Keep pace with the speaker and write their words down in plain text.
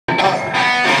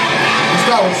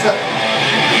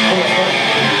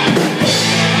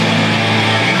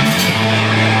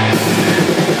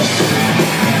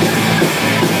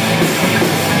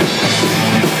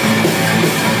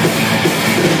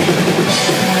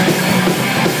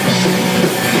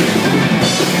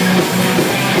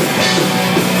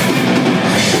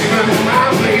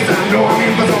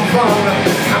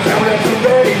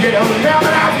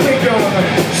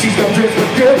She's got dressed for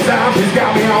good time, she's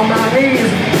got me on my knees.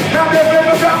 Now this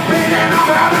little jumping and I'm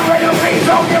out of radio, please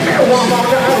don't give me one more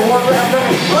night, one last night.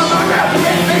 One more night to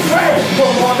make things right.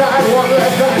 One more night, one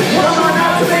last night. One more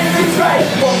night to make things right.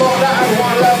 One more night,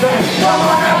 one last night. One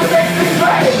more night to make things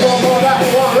right. One more night,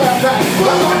 one last night.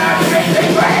 One more night to make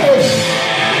things right.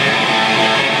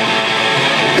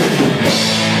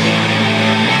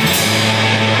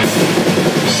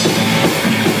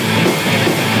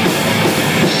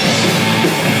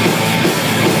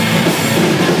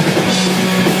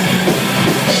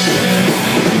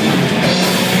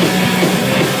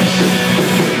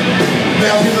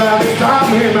 Now she's laughing,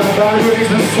 stop me, my body breaks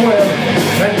and sweat.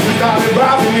 And she started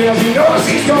rising, yeah, she knows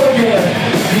she's gonna get.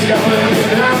 She's got me in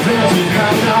the answer, she's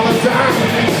counting all the time.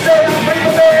 Say I'm free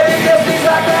for bed, and yes, she's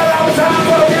like that all the time.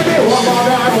 So give me one more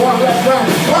night, one last night.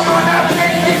 One more night to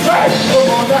make things right. One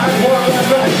more night, one last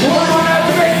night. One more night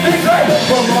to make things right.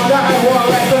 One more night, one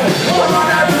last night. One more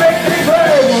night to make things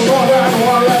right. One more night,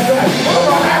 one last night. One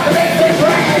more night to make things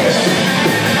right.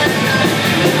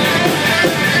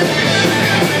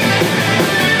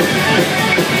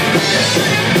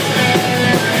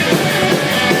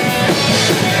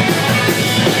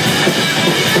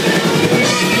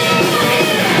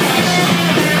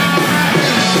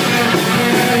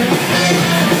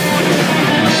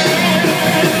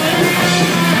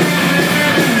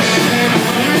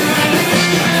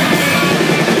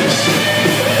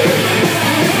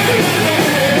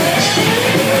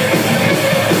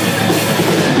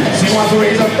 To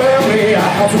raise a family, I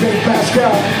have to make fast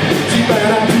car. She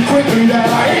found out too quickly that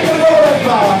I ain't gonna go that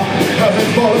far. Cause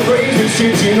it's full of crazy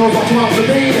shit, she knows what she wants to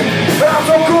be. But I'm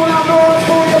so cool, I know it's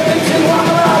for you, think she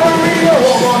wants a lot of real.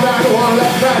 One more night, one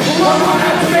last night. One more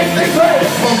night to make things right.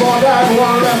 One more night,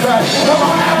 one last night. One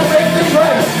more night to make things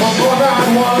right. One more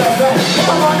night, one last night.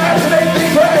 One more night to make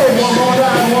things right. One more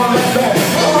night, one last night.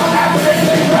 One more night to make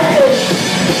things right.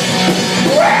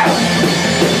 Well.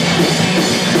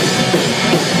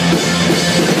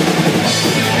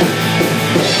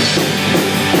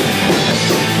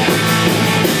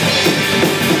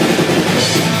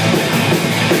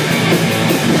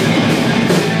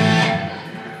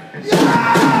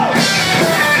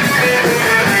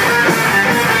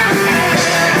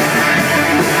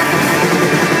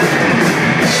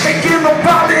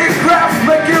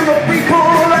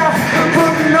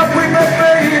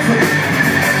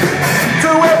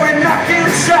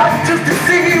 Just to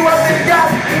see what they got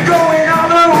going on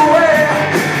the way.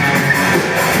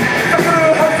 I'm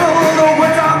gonna hustle the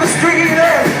words on the street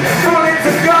and bullets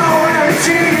are going to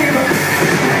achieve.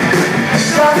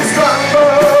 Johnny Strongbow,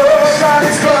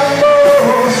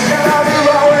 and I'll be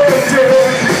always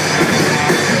dead.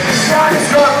 Johnny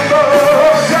Strongbow,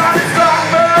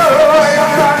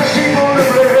 I'm not the people to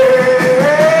blame.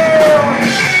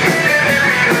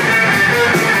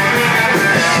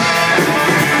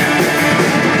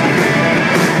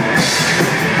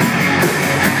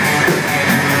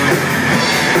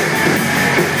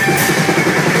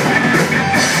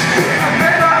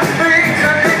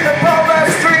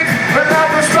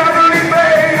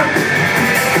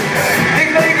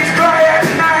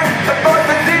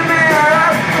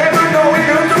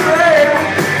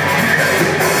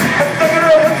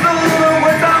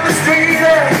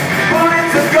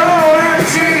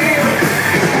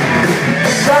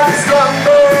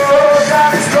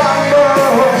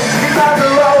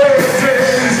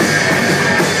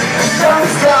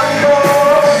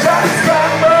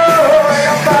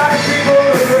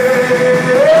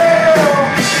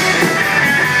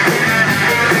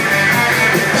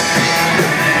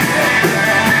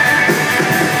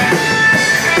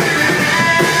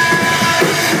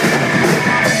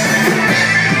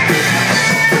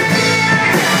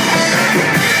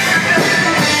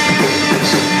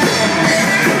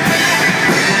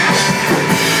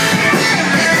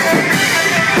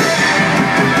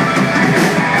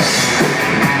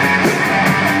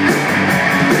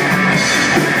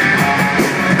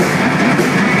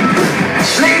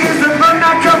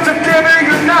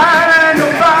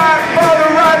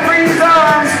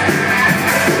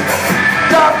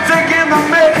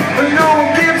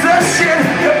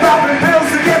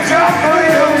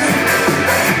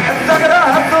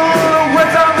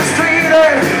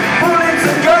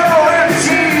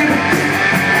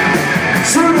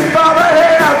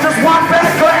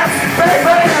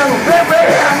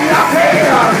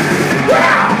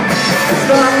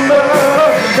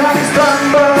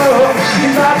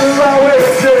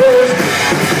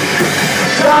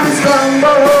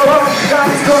 stumble,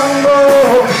 gotta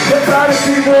stumble, the body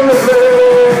people to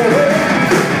play.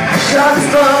 Gotta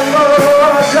stumble,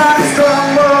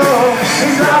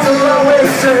 these lives are long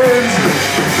wasted.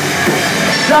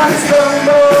 Gotta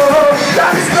stumble,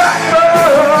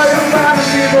 the body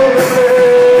people to play.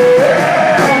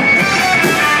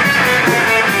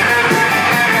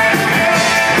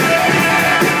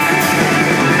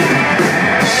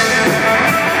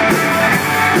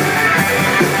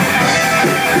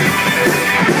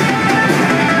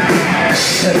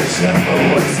 Let us know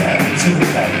what's happened to the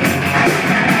baby.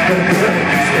 But the world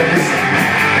is everything.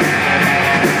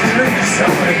 Drink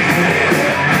somewhere clear.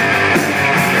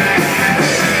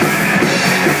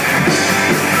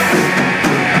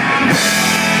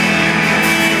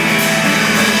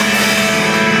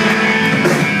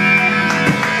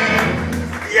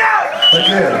 Yeah!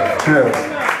 Okay, good.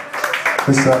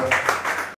 What's up?